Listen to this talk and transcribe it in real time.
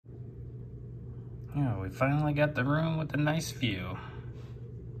Yeah, we finally got the room with a nice view.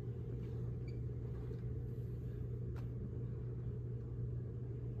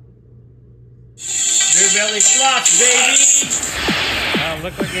 New belly slots, baby! Oh,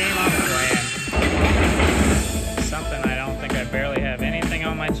 look what game I'm playing. Something I don't think I barely have anything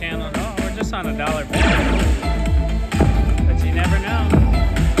on my channel. Oh, we're just on $1 bet. But you never know.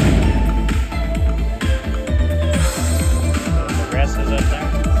 So the rest is up there.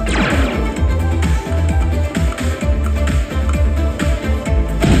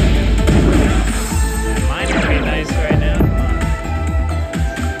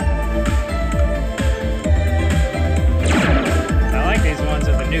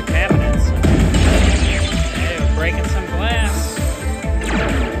 New cabinets. Hey, we're breaking some glass.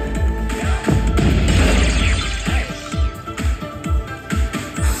 Nice.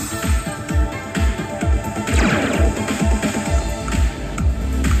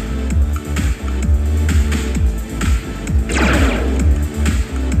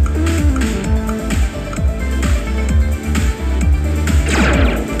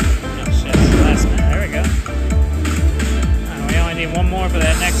 Oh shit, it's the last minute. There we go. We only need one more for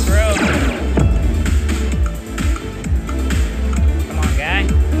that next row. Come on, guy.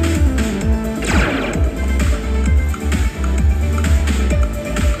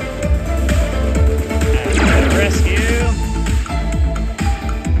 Rescue.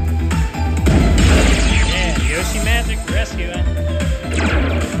 Yeah, Yoshi Magic rescuing.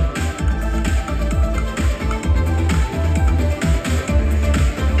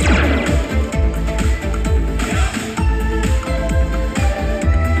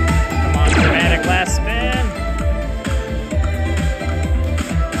 Last spin.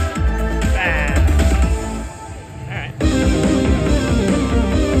 Ah. All right.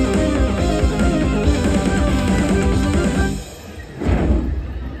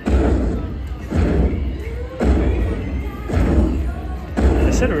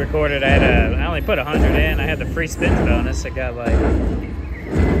 I should have recorded. I only put 100 in. I had the free spins bonus. I got like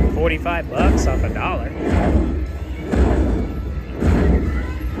 45 bucks off $1.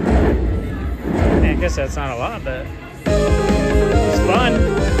 I guess that's not a lot, but it's fun.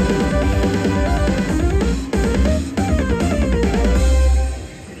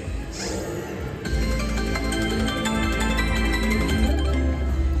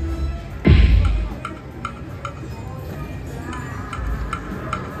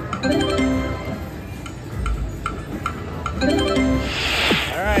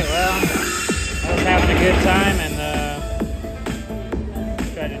 All right, well, I was having a good time and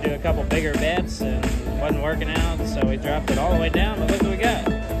tried to do a couple bigger bets and wasn't working out, so we dropped it all the way down, but look what we got.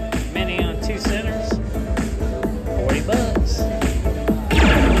 Mini on 2 centers, 40 bucks.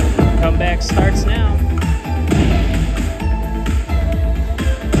 Comeback starts now.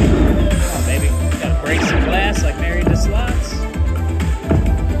 Come on, baby. Gotta break some glass like Mary the Slots.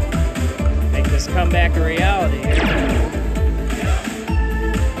 Make this comeback a reality here.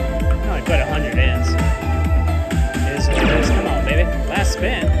 I only put 100 in, so it is what it is. Come on, baby. Last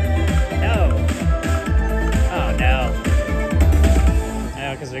spin. No. Oh, no.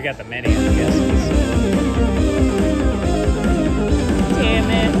 No, because we got the mini, I'm guessing. Damn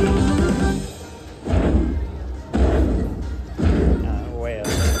it. Oh, way up.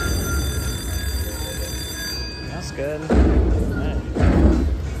 That's good. All right.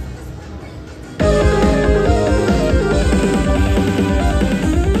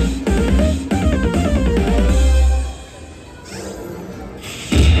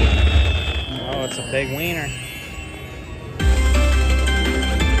 Oh, it's a big wiener.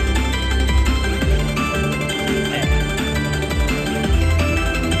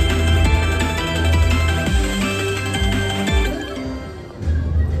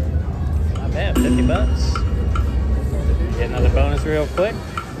 Not bad, 50 bucks. Get another bonus real quick.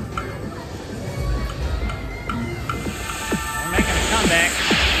 We're making a comeback.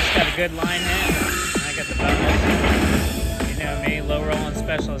 Just got a good line hit. I got the bonus. You know me, low rolling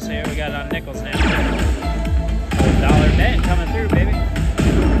specialist here. We got it on nickels now. $1 bet coming through, baby.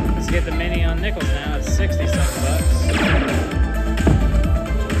 Let's get the mini on nickels now. It's 60-something bucks.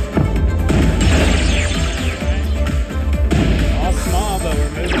 All small, but we're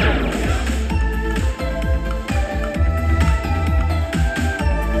moving on.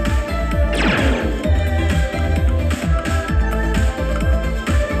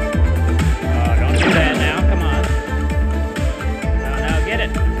 Oh, don't do that now. Come on. No, get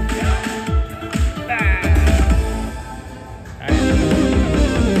it. All right.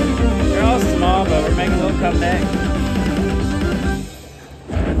 They're all small, but we're making a little comeback.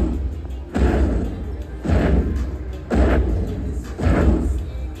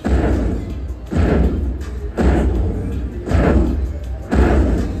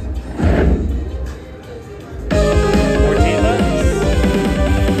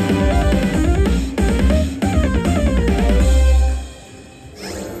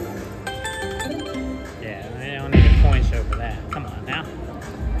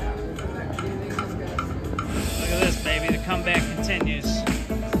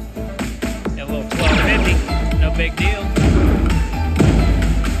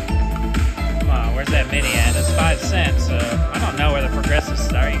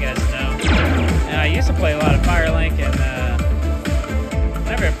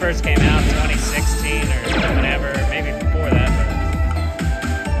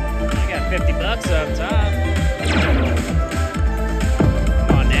 50 bucks up top.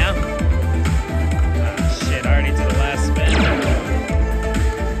 Come on now. Oh shit, already to the last spin.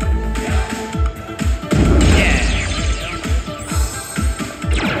 Yeah.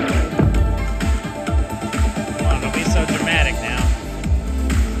 Come on, don't be so dramatic now.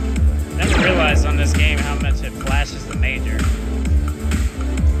 Never realized on this game how much it flashes the major.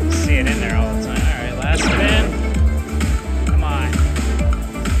 See it in there all the time. Alright, last spin. Come on.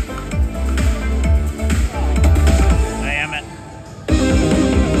 Damn it.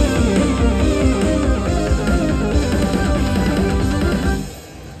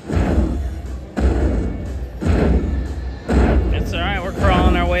 It's alright, we're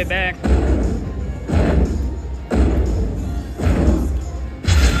crawling our way back.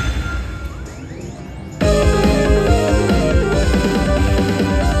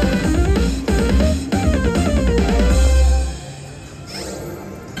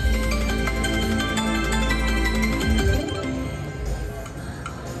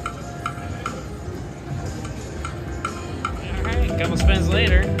 A couple spins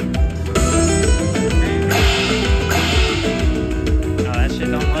later. Oh, that shit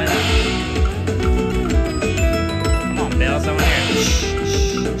don't light up. Come on, Bells, over here.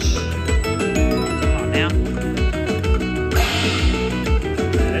 Come on now.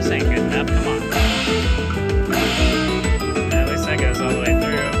 This ain't good enough. Come on. At least that goes all the way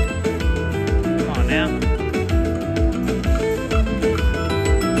through. Come on now.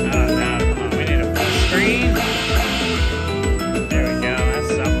 Oh, no, come on. We need a full screen.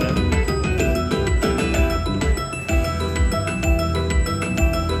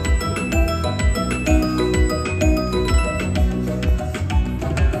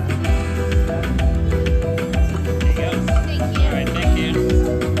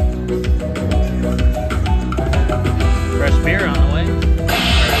 Beer on the way.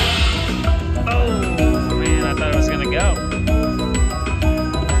 Oh man, I thought it was gonna go.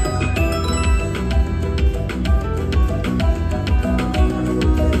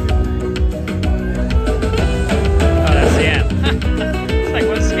 Oh, that's the end. It's like,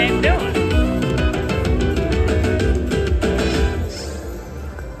 what's this game doing?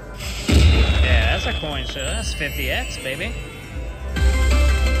 Yeah, that's a coin show. That's 50x, baby.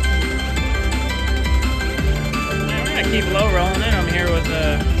 Keep low rolling it. I'm here with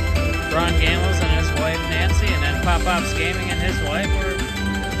Ron Gambles and his wife Nancy, and then Pop Pop's Gaming and his wife.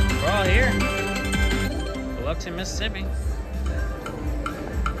 We're all here. Biloxi, Mississippi.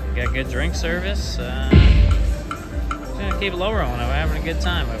 Got good drink service. Just gonna keep low rolling it. We're having a good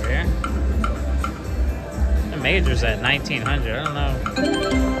time over here. The major's at 1900. I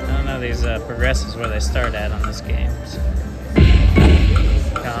don't know these progressives where they start at on this game. So.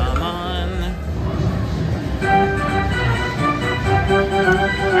 Come on.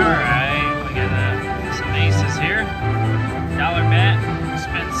 Alright, we got some aces here. Dollar bet,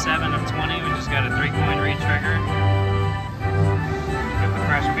 spent 7 of 20. We just got a 3-coin re-trigger. Got the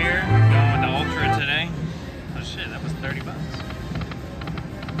fresh beer, going with the Ultra today. Oh shit, that was 30 bucks.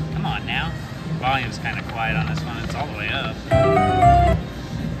 Come on now. Volume's kind of quiet on this one, it's all the way up.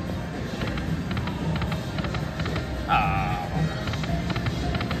 Oh.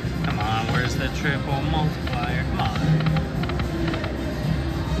 Come on, where's the triple multiplier? Come on.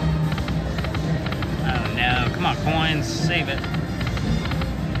 Oh no, come on, coins, save it.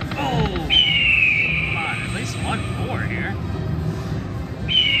 Oh! Come on, at least 1-4 here.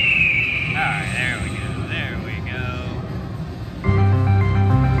 Alright, there we go, there we go.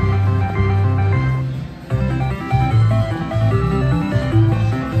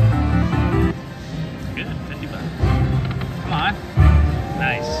 Good, 50 bucks. Come on.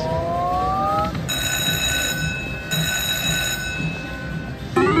 Nice.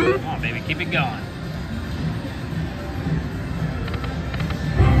 Come on, baby, keep it going.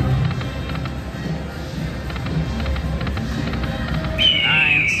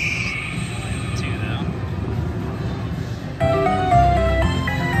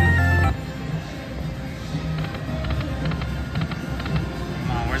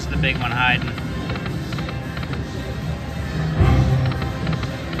 Big one hiding.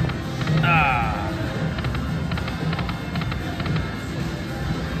 Ah.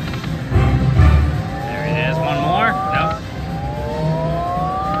 There it is. One more? Nope.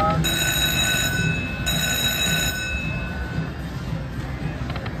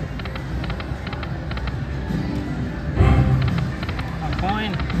 A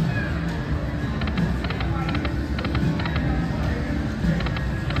coin.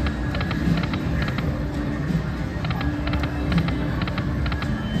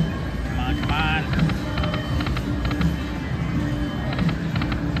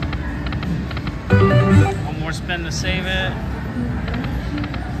 spin to save it.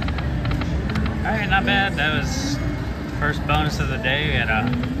 Alright, not bad. That was first bonus of the day. We had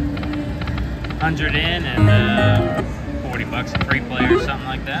 100 in and 40 bucks a free play or something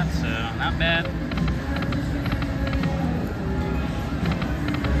like that, so not bad.